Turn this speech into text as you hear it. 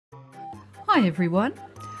Hi everyone.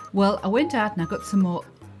 Well, I went out and I got some more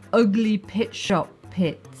Uggly pet shop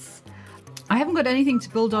pets. I haven't got anything to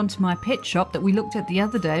build onto my pet shop that we looked at the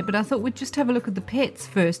other day, but I thought we'd just have a look at the pets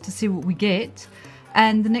first to see what we get.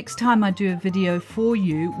 And the next time I do a video for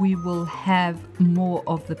you, we will have more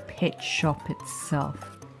of the pet shop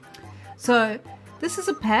itself. So this is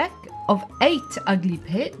a pack of 8 Uggly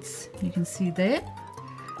pets, you can see there.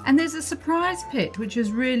 And there's a surprise pet, which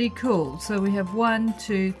is really cool. So we have 1,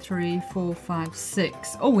 2, 3, 4, 5,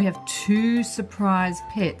 6. Oh, we have 2 surprise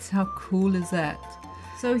pets. How cool is that?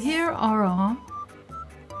 So here are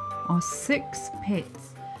our 6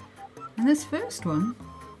 pets. And this first one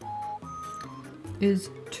is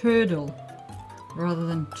Turtle rather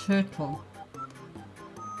than Turtle.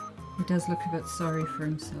 He does look a bit sorry for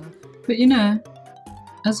himself. But you know,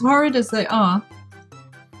 as horrid as they are,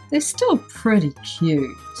 they're still pretty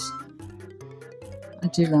cute. I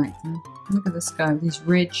do like them. Look at this guy with his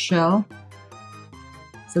red shell,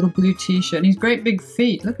 his little blue t-shirt, and his great big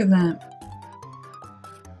feet. Look at that.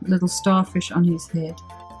 Little starfish on his head.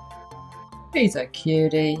 He's a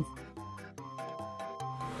cutie.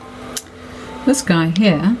 This guy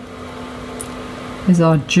here is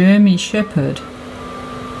our German Shepherd.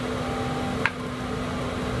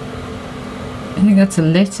 I think that's a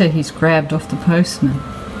letter he's grabbed off the postman.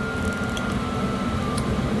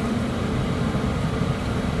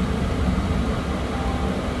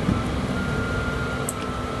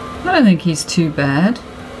 I don't think he's too bad.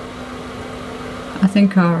 I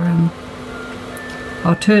think our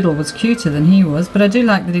turtle was cuter than he was, but I do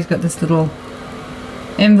like that he's got this little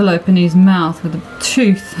envelope in his mouth with a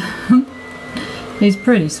tooth. He's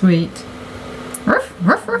pretty sweet. Ruff,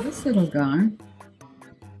 ruff, ruff. This little guy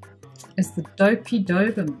is the Dopey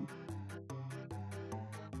Doberman.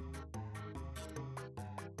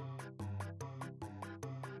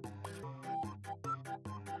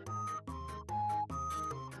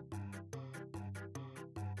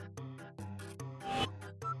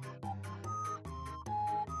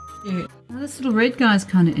 Now this little red guy is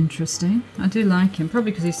kind of interesting. I do like him,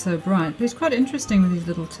 probably because he's so bright, but he's quite interesting with his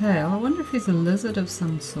little tail. I wonder if he's a lizard of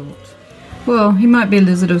some sort. Well, he might be a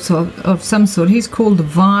lizard of some sort. He's called the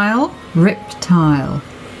Vile Reptile.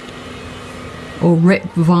 Or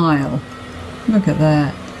Repvile. Look at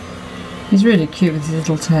that. He's really cute with his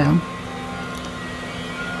little tail.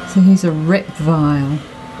 So he's a Repvile,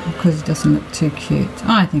 because he doesn't look too cute.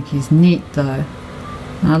 I think he's neat though.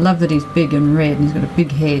 And I love that he's big and red and he's got a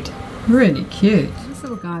big head. Really cute. This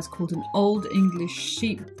little guy is called an Old English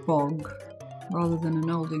Sheepdog rather than an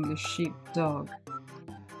Old English Sheepdog.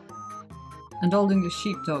 And Old English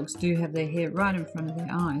Sheepdogs do have their hair right in front of their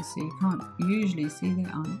eyes, so you can't usually see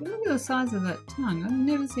their eyes. But look at the size of that tongue. I've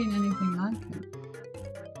never seen anything like it.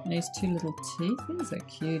 And his 2 little teeth. He's a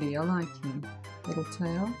cutie. I like him. Little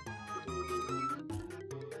tail.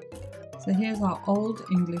 So here's our Old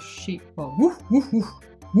English Sheepdog. Woof, woof, woof,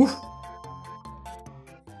 woof.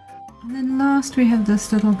 And then last we have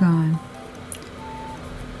this little guy.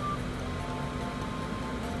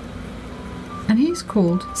 And he's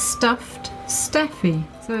called Stuffed Staffy.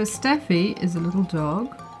 So a Staffy is a little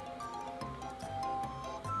dog.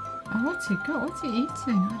 Oh, what's he got? What's he eating?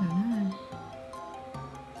 I don't know.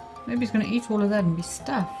 Maybe he's going to eat all of that and be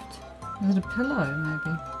stuffed. Is it a pillow,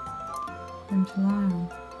 maybe? For him to lie on.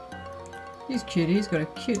 He's cute. He's got a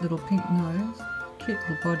cute little pink nose. Cute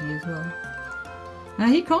little body as well. Now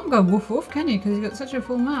he can't go woof woof, can he? Because he's got such a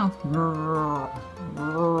full mouth.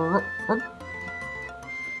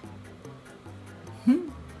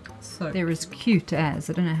 So they're as cute as.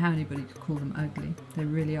 I don't know how anybody could call them ugly. They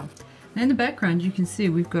really are. Now in the background you can see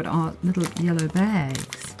we've got our little yellow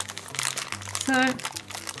bags. So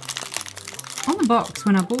on the box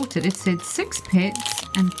when I bought it, it said 6 pets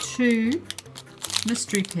and 2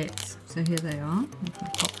 mystery pets. So here they are.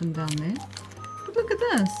 I'll pop them down there. But look at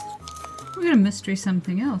this. We're going to mystery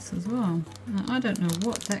something else as well. Now, I don't know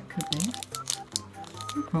what that could be.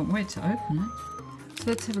 I can't wait to open it. So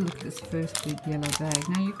let's have a look at this first big yellow bag.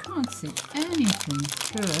 Now you can't see anything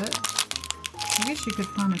through it. I guess you could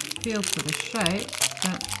kind of feel for the shape,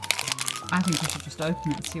 but I think we should just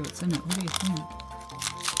open it and see what's in it. What do you think?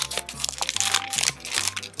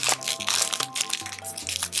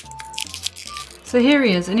 So here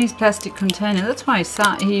he is in his plastic container. That's why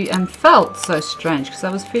he felt so strange, because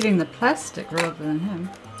I was feeling the plastic rather than him.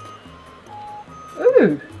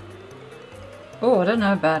 Ooh! Oh, I don't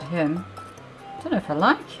know about him. I don't know if I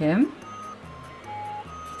like him.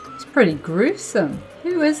 He's pretty gruesome.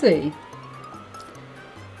 Who is he?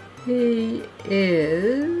 He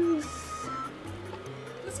is...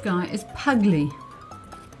 This guy is Puggly.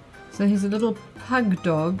 So he's a little pug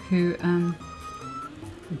dog who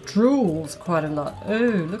drools quite a lot. Oh,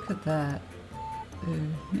 look at that. Oh,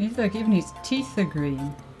 he's like, even his teeth are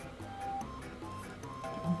green.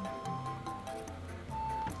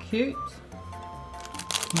 Cute.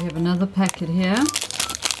 We have another packet here.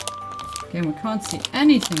 Again, we can't see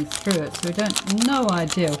anything through it, so we don't no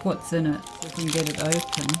idea what's in it. So we can get it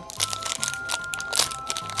open.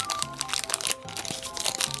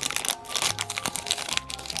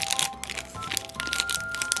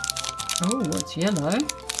 Oh, what's yellow?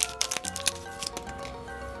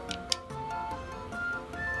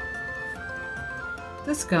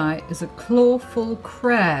 This guy is a clawful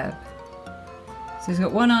crab. So he's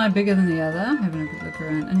got one eye bigger than the other. Having a good look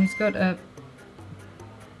around. And he's got a,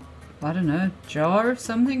 I don't know, jar of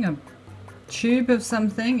something, a tube of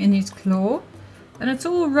something in his claw. And it's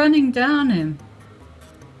all running down him.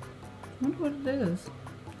 I wonder what it is.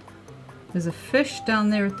 There's a fish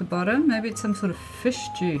down there at the bottom. Maybe it's some sort of fish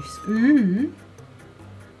juice. Ooh.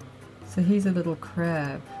 So he's a little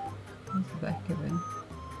crab. There's the back of him.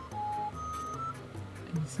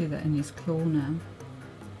 You can see that in his claw now.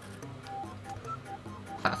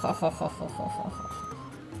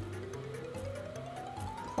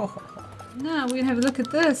 Now we're going to have a look at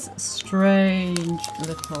this strange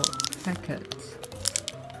little packet.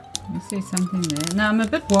 You see something there. Now I'm a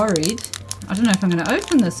bit worried. I don't know if I'm going to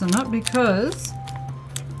open this or not, because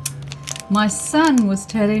my son was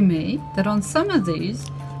telling me that on some of these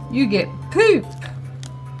you get poop.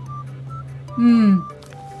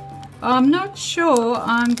 I'm not sure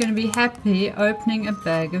I'm going to be happy opening a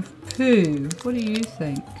bag of poo. What do you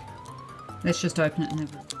think? Let's just open it and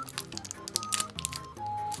have a look.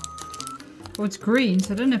 Well, it's green,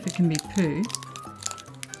 so I don't know if it can be poo.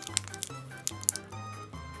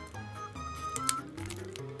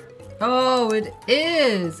 Oh, it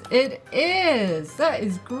is! It is! That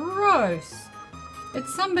is gross!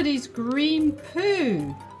 It's somebody's green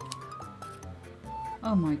poo!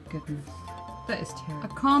 Oh my goodness. That is terrible.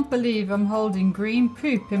 I can't believe I'm holding green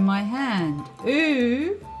poop in my hand.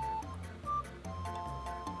 Ooh!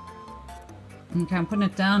 Okay, I'm putting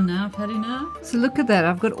it down now. I've had enough. So look at that.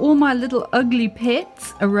 I've got all my little ugly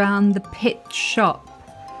pets around the pet shop.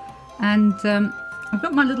 And I've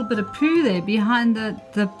got my little bit of poo there behind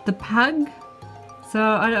the pug. So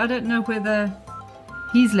I don't know whether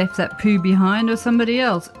he's left that poo behind or somebody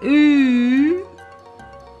else. Ooh!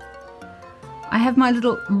 I have my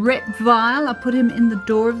little reptile. I put him in the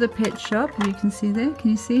door of the pet shop. You can see there.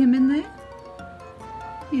 Can you see him in there?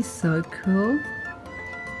 He's so cool.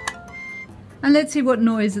 And let's see what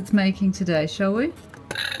noise it's making today, shall we?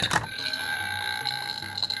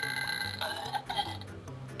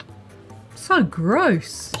 So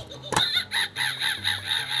gross.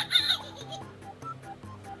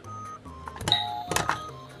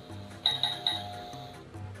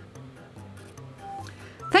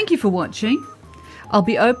 Thank you for watching. I'll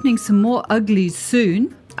be opening some more Ugglies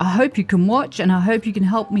soon. I hope you can watch, and I hope you can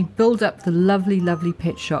help me build up the lovely, lovely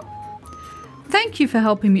pet shop. Thank you for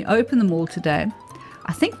helping me open them all today.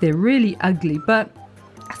 I think they're really ugly, but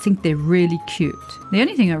I think they're really cute. The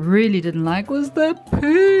only thing I really didn't like was the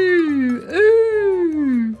poo.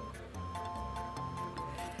 Ooh.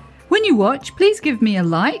 When you watch, please give me a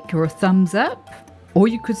like or a thumbs up, or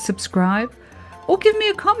you could subscribe, or give me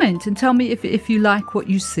a comment and tell me if you like what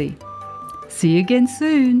you see. See you again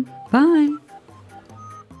soon. Bye.